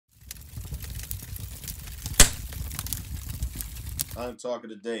Untalk of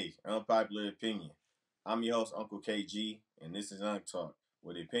the day, unpopular opinion. I'm your host, Unkle KG, and this is Untalk,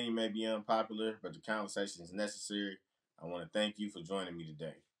 where the opinion may be unpopular, but the conversation is necessary. I want to thank you for joining me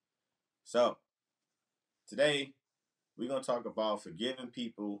today. So, today, we're going to talk about forgiving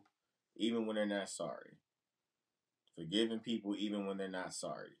people even when they're not sorry. Forgiving people even when they're not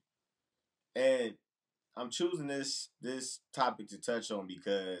sorry. And I'm choosing this topic to touch on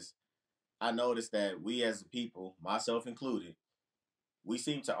because I noticed that we as a people, myself included, we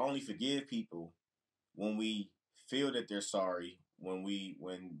seem to only forgive people when we feel that they're sorry,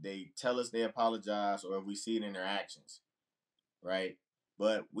 when they tell us they apologize, or if we see it in their actions, right?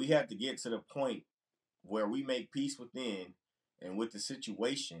 But we have to get to the point where we make peace within and with the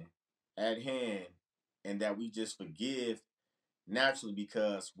situation at hand, and that we just forgive naturally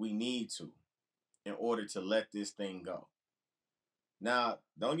because we need to in order to let this thing go. Now,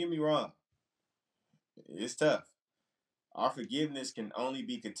 don't get me wrong, it's tough. Our forgiveness can only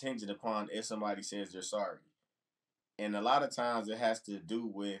be contingent upon if somebody says they're sorry. And a lot of times it has to do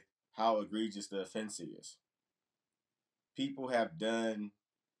with how egregious the offense is. People have done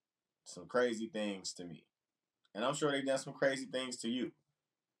some crazy things to me. And I'm sure they've done some crazy things to you.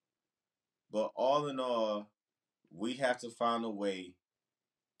 But all in all, we have to find a way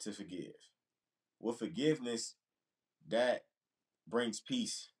to forgive. With forgiveness, that brings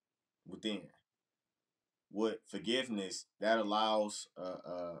peace within. With forgiveness, that allows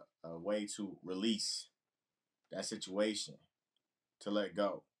a way to release that situation, to let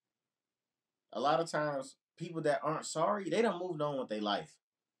go. A lot of times, people that aren't sorry, they done moved on with their life.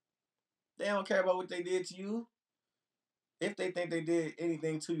 They don't care about what they did to you, if they think they did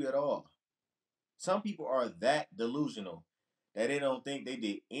anything to you at all. Some people are that delusional that they don't think they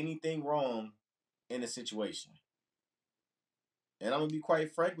did anything wrong in a situation. And I'm going to be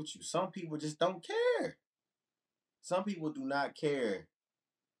quite frank with you. Some people just don't care. Some people do not care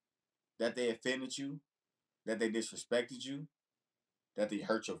that they offended you, that they disrespected you, that they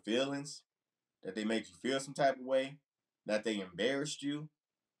hurt your feelings, that they made you feel some type of way, that they embarrassed you,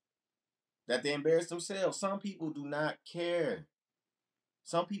 that they embarrassed themselves. Some people do not care.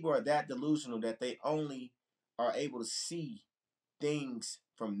 Some people are that delusional that they only are able to see things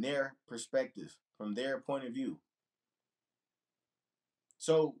from their perspective, from their point of view.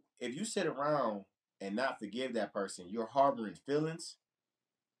 So if you sit around and not forgive that person, you're harboring feelings,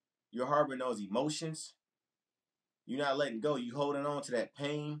 you're harboring those emotions, you're not letting go, you holding on to that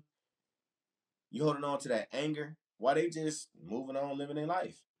pain, you holding on to that anger, while they just moving on, living their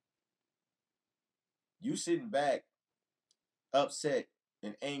life. You sitting back upset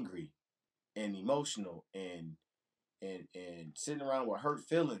and angry and emotional and sitting around with hurt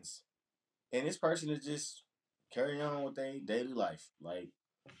feelings, and this person is just carrying on with their daily life like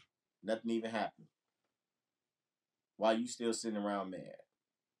nothing even happened, while you still sitting around mad.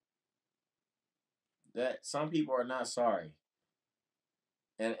 That some people are not sorry,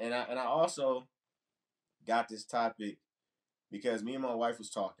 and I also got this topic because me and my wife was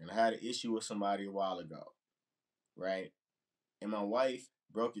talking. I had an issue with somebody a while ago, right? And my wife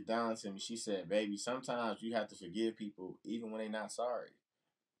broke it down to me. She said, "Baby, sometimes you have to forgive people even when they're not sorry.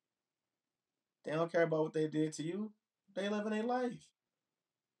 They don't care about what they did to you. They living their life.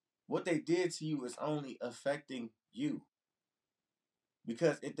 What they did to you is only affecting you.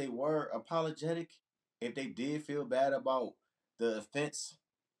 Because if they were apologetic, if they did feel bad about the offense,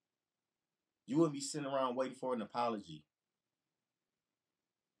 you wouldn't be sitting around waiting for an apology.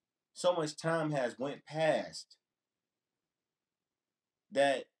 So much time has went past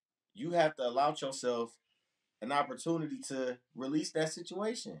that you have to allow yourself an opportunity to release that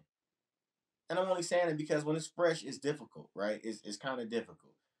situation. And I'm only saying it because when it's fresh, it's difficult, right? It's kind of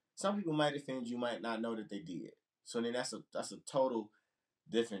difficult. Some people might offend you, might not know that they did. So then that's a total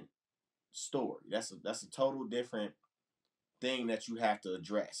different story. That's a total different thing that you have to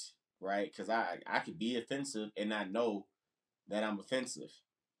address, right? Because I could be offensive and not know that I'm offensive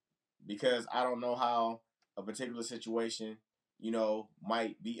because I don't know how a particular situation,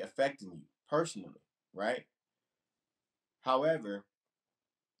 might be affecting you personally, right? However,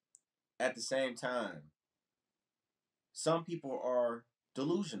 at the same time, some people are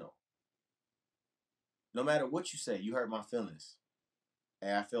delusional. No matter what you say, you hurt my feelings,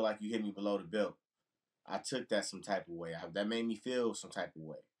 and I feel like you hit me below the belt. I took that some type of way. That made me feel some type of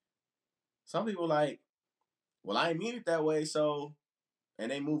way. Some people like, well, I didn't mean it that way, so,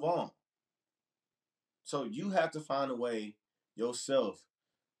 and they move on. So you have to find a way yourself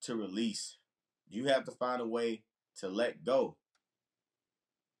to release. You have to find a way to let go.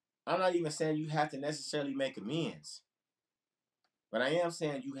 I'm not even saying you have to necessarily make amends, but I am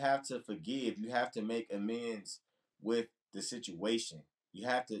saying you have to forgive. You have to make amends with the situation. You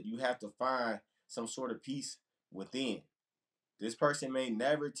have to find some sort of peace within. This person may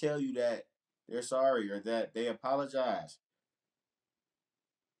never tell you that they're sorry or that they apologize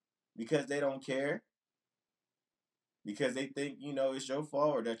because they don't care, because they think, it's your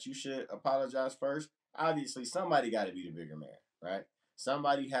fault or that you should apologize first. Obviously, somebody got to be the bigger man, right?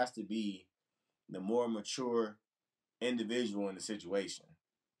 Somebody has to be the more mature individual in the situation.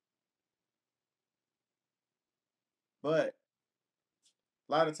 But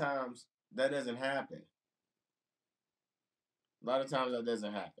a lot of times that doesn't happen. A lot of times that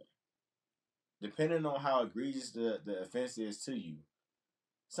doesn't happen. Depending on how egregious the offense is to you.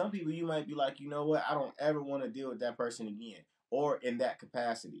 Some people you might be like, you know what, I don't ever want to deal with that person again or in that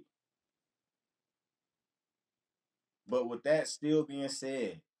capacity. But with that still being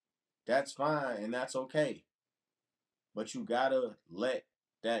said, that's fine and that's okay. But you gotta let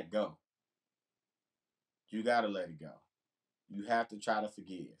that go. You gotta let it go. You have to try to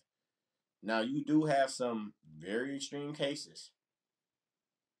forgive. Now, you do have some very extreme cases,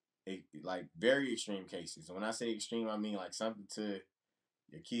 like very extreme cases. And when I say extreme, I mean like something to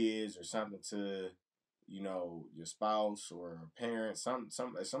your kids or something to, your spouse or parents.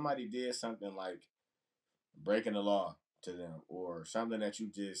 If somebody did something like breaking the law to them or something that you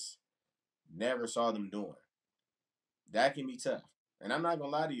just never saw them doing. That can be tough. And I'm not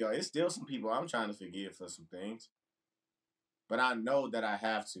gonna lie to y'all, it's still some people I'm trying to forgive for some things. But I know that I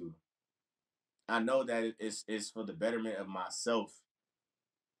have to. I know that it's for the betterment of myself.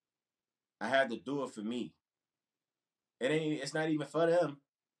 I had to do it for me. It's not even for them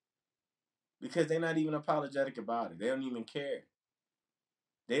because they're not even apologetic about it. They don't even care.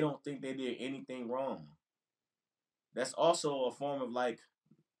 They don't think they did anything wrong. That's also a form of like,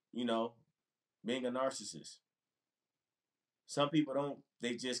 you know, being a narcissist. Some people don't,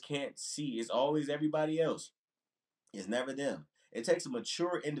 they just can't see. It's always everybody else. It's never them. It takes a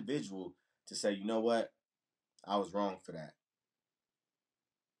mature individual to say, you know what? I was wrong for that.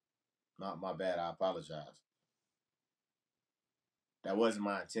 Not my bad. I apologize. That wasn't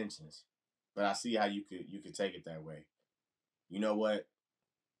my intentions. But I see how you could take it that way. You know what?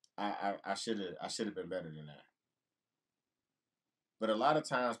 I should have been better than that. But a lot of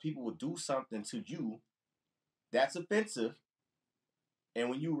times people will do something to you that's offensive, and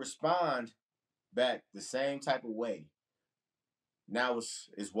when you respond back the same type of way, now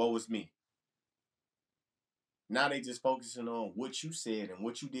it's woe is me. Now they just focusing on what you said and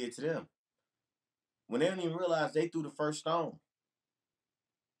what you did to them. When they don't even realize they threw the first stone.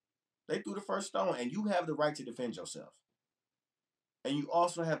 They threw the first stone, and you have the right to defend yourself. And you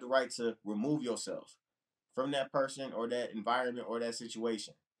also have the right to remove yourself from that person or that environment or that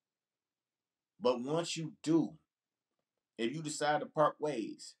situation. But once you do, if you decide to part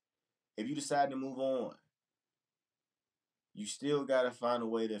ways, if you decide to move on, you still gotta find a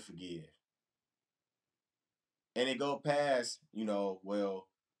way to forgive. And it go past, well,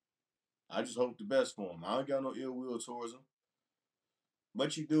 I just hope the best for him. I don't got no ill will towards him.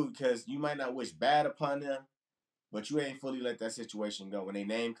 But you do because you might not wish bad upon them, but you ain't fully let that situation go. When they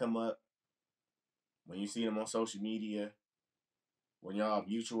name come up, when you see them on social media, when y'all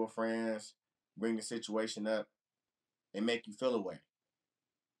mutual friends bring the situation up, and make you feel away.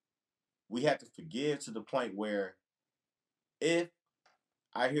 We have to forgive to the point where if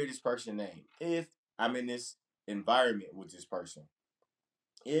I hear this person's name, if I'm in this environment with this person,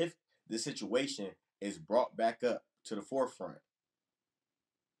 if the situation is brought back up to the forefront,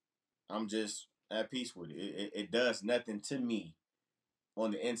 I'm just at peace with it. It does nothing to me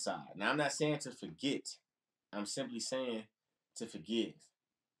on the inside. Now, I'm not saying to forget. I'm simply saying to forgive.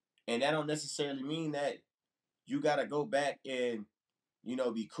 And that don't necessarily mean that you got to go back and,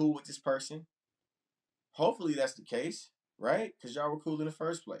 be cool with this person. Hopefully that's the case, right? Because y'all were cool in the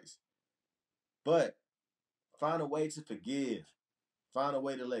first place. But find a way to forgive. Find a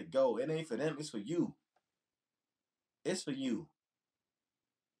way to let go. It ain't for them, it's for you. It's for you.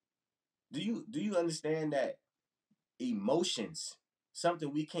 Do you understand that emotions,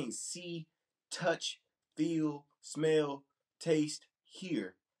 something we can't see, touch, feel, smell, taste,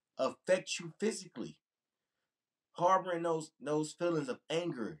 hear, affect you physically? Harboring those feelings of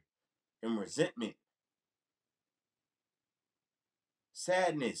anger and resentment,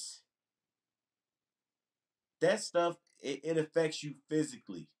 sadness, that stuff it affects you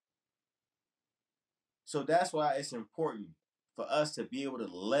physically. So that's why it's important for us to be able to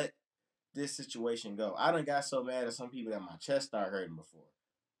let this situation go. I done got so mad at some people that my chest started hurting before,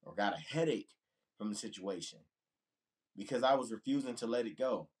 or got a headache from the situation because I was refusing to let it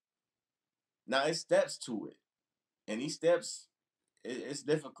go. Now it's steps to it, and these steps it's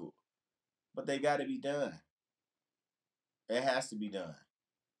difficult, but they got to be done. It has to be done.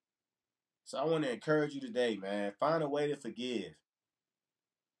 So I want to encourage you today, man. Find a way to forgive.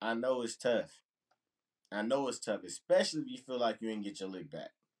 I know it's tough. I know it's tough, especially if you feel like you ain't get your lick back.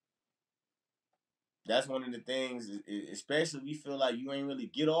 That's one of the things, especially if you feel like you ain't really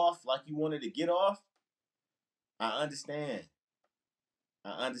get off like you wanted to get off. I understand.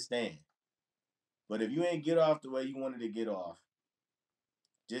 I understand. But if you ain't get off the way you wanted to get off,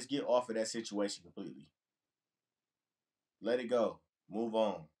 just get off of that situation completely. Let it go. Move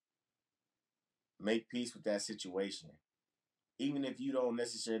on. Make peace with that situation. Even if you don't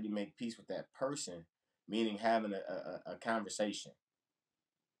necessarily make peace with that person, meaning having a conversation.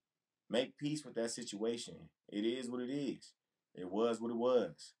 Make peace with that situation. It is what it is. It was what it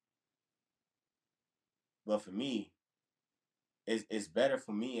was. But for me, it's better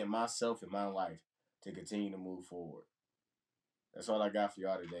for me and myself in my life to continue to move forward. That's all I got for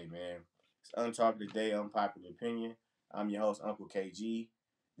y'all today, man. It's Untalk Today, Unpopular Opinion. I'm your host, Unkle KG.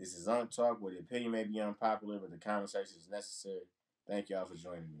 This is Untalk, where the opinion may be unpopular, but the conversation is necessary. Thank y'all for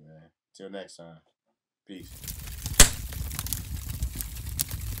joining me, man. Till next time. Peace.